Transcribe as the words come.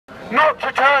not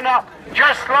to turn up,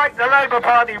 just like the Labour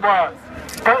Party were.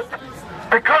 But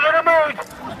because of the mood,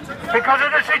 because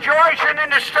of the situation in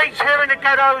the streets here in the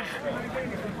ghettos,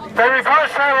 they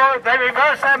reversed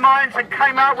their minds and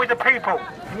came out with the people.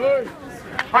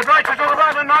 I'd like to talk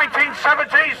about the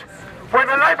 1970s, where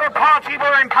the Labour Party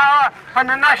were in power and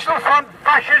the National Front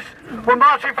fascists were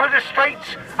marching through the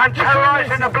streets and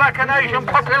terrorising the black and Asian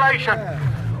population.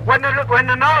 When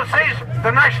the Nazis,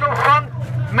 the National Front,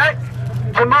 met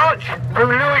to march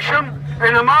through Lewisham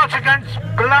in a march against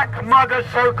black muggers,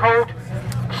 so-called,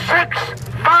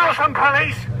 6,000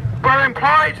 police were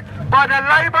employed by the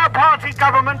Labour Party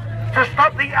government to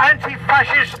stop the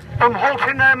anti-fascists from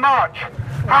halting their march.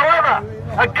 However,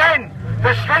 again,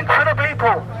 the strength of the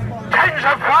people, tens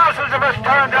of thousands of us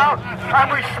turned out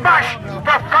and we smashed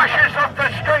the fascists off the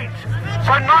streets.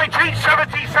 So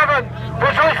 1977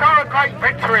 was also a great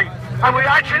victory, and we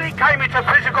actually came into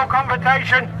physical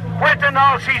confrontation with the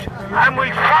Nazis and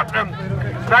we fucked them.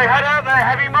 They had out their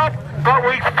heavy mob, but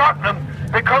we fucked them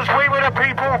because we were the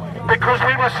people, because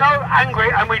we were so angry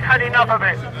and we'd had enough of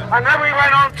it. And then we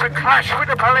went on to clash with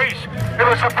the police. It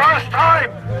was the first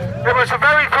time, it was the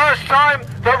very first time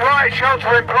that riot shells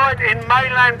were employed in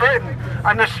mainland Britain.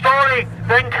 And the story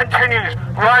then continues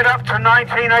right up to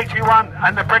 1981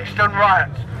 and the Brixton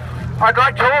riots. I'd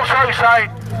like to also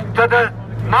say that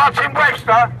Martin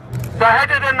Webster, the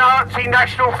head of the Nazi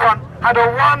National Front, had a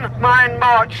one-man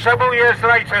march several years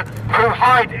later through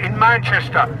Hyde in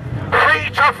Manchester.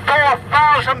 3,000 to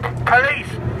 4,000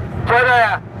 police were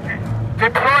there,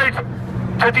 deployed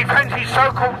to defend his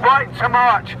so-called right to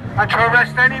march and to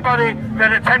arrest anybody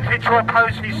that attempted to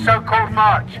oppose his so-called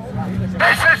march.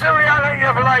 This is the reality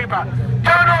of Labour.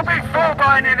 Do not be fooled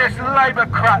by any of this Labour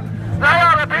crap. They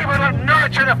are the people that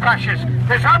nurture the fascists.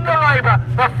 It's under Labour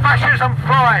that fascism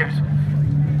thrives.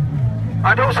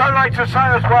 I'd also like to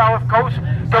say as well, of course,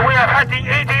 that we have had the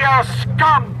EDL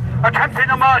scum attempting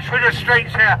to march through the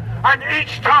streets here, and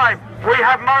each time we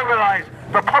have mobilised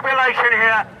the population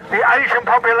here, the Asian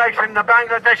population, the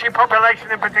Bangladeshi population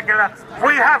in particular.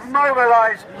 We have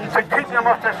mobilised to keep them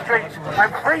off the streets,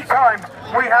 and 3 times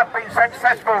we have been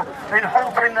successful in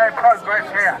halting their progress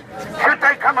here. Should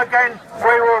they come again,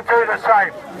 we will do the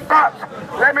same. But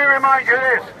let me remind you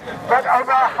this, that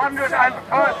over 130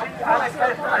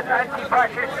 anarchists and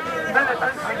anti-fascist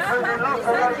militants, including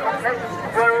local kids,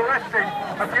 were arrested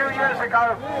a few years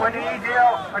ago when the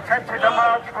EDL attempted to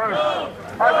march through.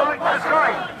 I'd like to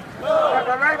say that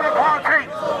the Labour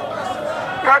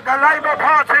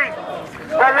Party,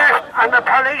 the left and the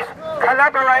police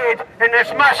collaborated in this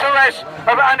mass arrest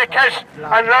of anarchists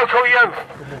and local youth.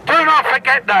 Do not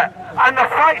forget that. And the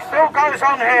fight still goes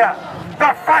on here.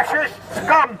 The fascist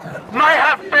scum may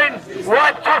have been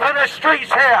wiped off of the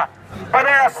streets here, but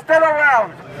they are still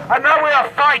around. And now we are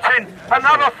fighting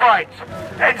another fight.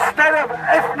 Instead of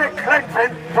ethnic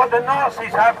cleansing, what the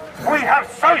Nazis have, we have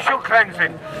social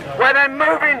cleansing, where they're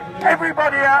moving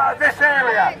everybody out of this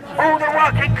area. All the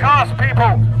working class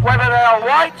people, whether they are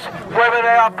white, whether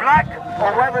they are black,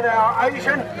 or whether they are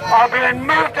Asian, are being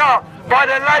moved out by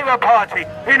the Labour Party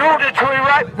in order to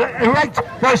erect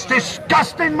those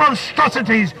disgusting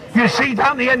monstrosities you see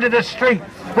down the end of the street,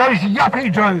 those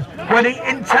yuppie droves where the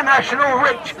international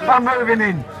rich are moving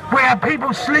in. We have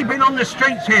people sleeping on the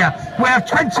streets here. We have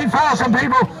 20,000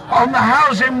 people on the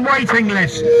housing waiting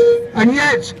list. And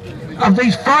yet, of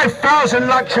these 5,000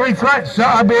 luxury flats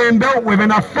that are being built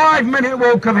within a 5-minute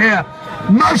walk of here,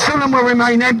 most of them will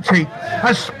remain empty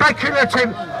as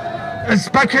speculative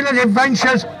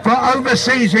ventures for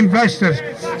overseas investors.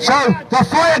 So the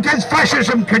fight against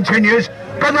fascism continues,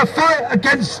 but the fight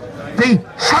against the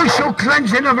social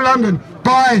cleansing of London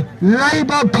by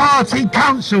Labour Party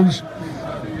councils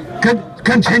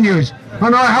continues.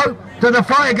 And I hope that the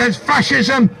fight against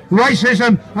fascism,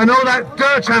 racism and all that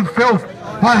dirt and filth,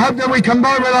 I hope that we can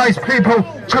mobilise people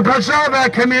to preserve our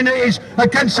communities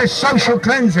against this social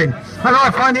cleansing. And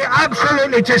I find it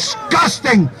absolutely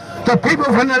disgusting the people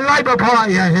from the Labour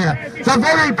Party are here. The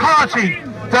very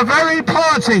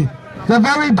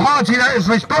party that is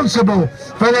responsible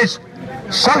for this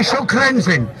social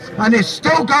cleansing, and it's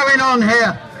still going on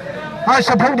here. I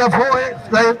support the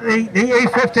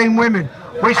E15 women.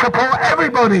 We support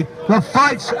everybody that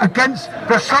fights against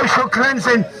the social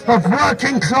cleansing of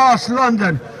working class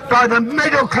London by the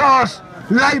middle class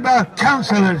Labour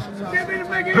councillors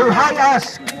who hate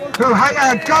us, who hate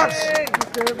our guts,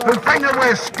 who think that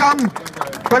we're scum.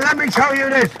 But let me tell you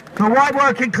this, the white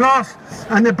working class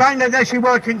and the Bangladeshi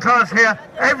working class here,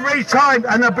 every time,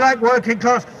 and the black working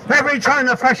class, every time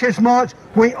the fascists march,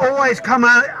 we always come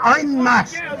out en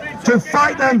masse to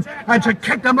fight them and to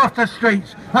kick them off the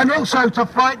streets, and also to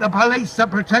fight the police that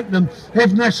protect them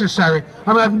if necessary.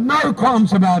 And I have no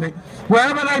qualms about it.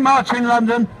 Wherever they march in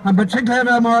London, and particularly if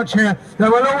they march here,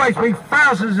 there will always be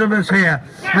thousands of us here.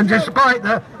 And despite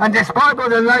what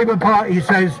the Labour Party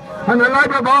says, and the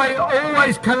Labour Party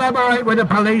always collaborate with the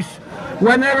police.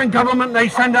 When they're in government, they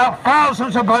send out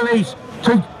thousands of police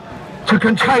to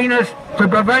contain us, to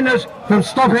prevent us from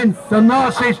stopping the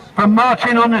Nazis from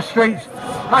marching on the streets.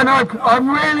 And I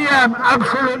really am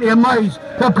absolutely amazed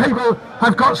that people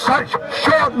have got such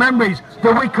short memories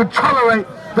that we could tolerate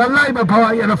the Labour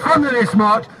Party at the front of this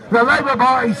march, the Labour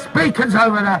Party speakers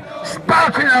over there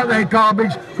spouting out their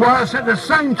garbage, whilst at the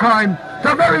same time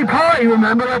the very party,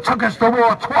 remember, that took us to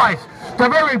war twice, the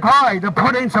very party that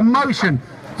put into motion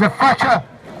the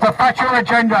Thatcher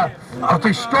agenda of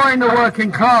destroying the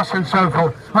working class and so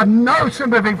forth, had no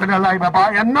sympathy for the Labour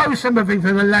Party and no sympathy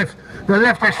for the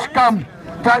leftist scum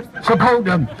that support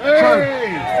them.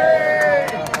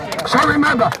 So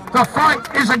remember, the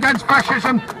fight is against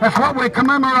fascism. That's what we're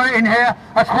commemorating here.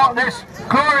 That's what this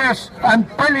glorious and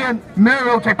brilliant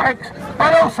mural depicts.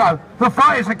 But also, the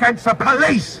fight is against the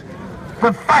police,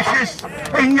 the fascists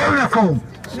in uniform,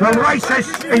 the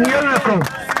racists in uniform,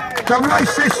 the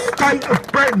racist state of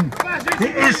Britain,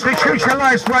 the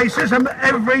institutionalised racism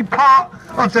every part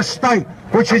of the state,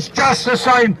 which is just the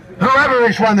same, whoever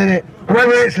is running it,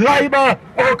 whether it's Labour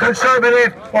or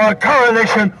Conservative or a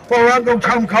coalition or Uncle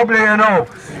Tom Cobley and all.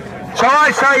 So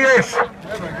I say this,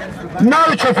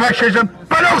 no to fascism,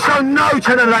 but also no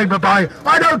to the Labour Party.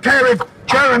 I don't care if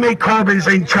Jeremy Corbyn's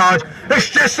in charge. It's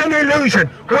just an illusion.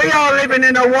 We are living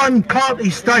in a one-party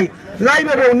state.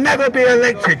 Labour will never be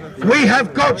elected. We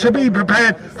have got to be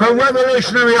prepared for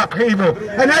revolutionary upheaval.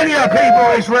 And any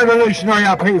upheaval is revolutionary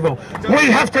upheaval.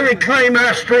 We have to reclaim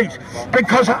our streets,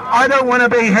 because I don't want to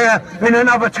be here in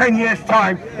another 10 years'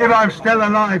 time, if I'm still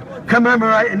alive,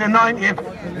 commemorating the 90th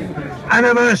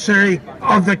anniversary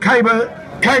of the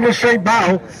Cable Street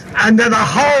battle, and then the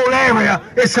whole area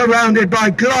is surrounded by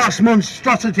glass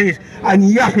monstrosities and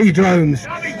yuppie drones.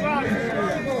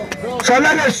 So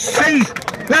let us seize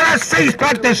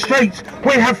back the streets.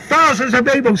 We have thousands of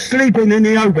people sleeping in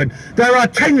the open. There are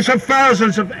tens of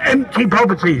thousands of empty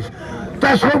properties.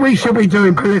 That's what we should be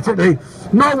doing politically.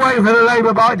 Not waiting for the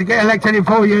Labour Party to get elected in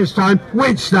 4 years' time,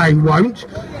 which they won't.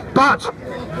 But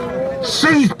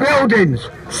seize buildings,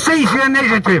 seize the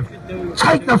initiative,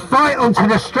 take the fight onto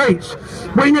the streets.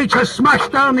 We need to smash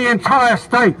down the entire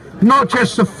state, not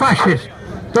just the fascists,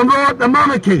 the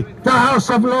monarchy, the House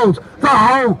of Lords, the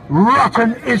whole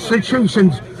rotten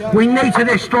institutions. We need to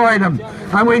destroy them,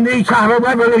 and we need to have a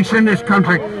revolution in this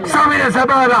country. Something that's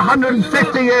about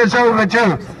 150 years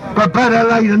overdue, but better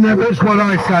late than never is what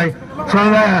I say.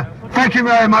 So there, thank you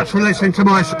very much for listening to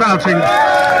my spouting.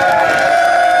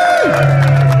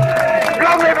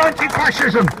 Long live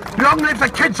anti-fascism! Long live the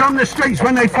kids on the streets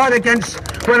when they fight against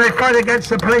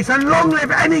the police, and long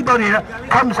live anybody that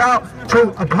comes out to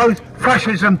oppose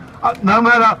fascism, no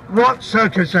matter what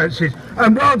circumstances.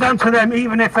 And well done to them,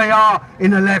 even if they are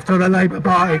in the left or the Labour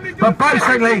Party. But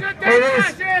basically,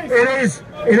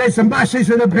 it is the masses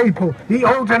of the people, the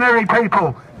ordinary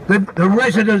people, the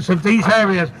residents of these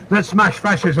areas that smash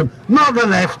fascism, not the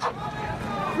left,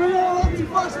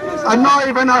 and not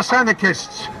even us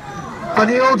anarchists, but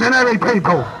the ordinary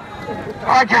people.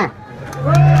 Thank you.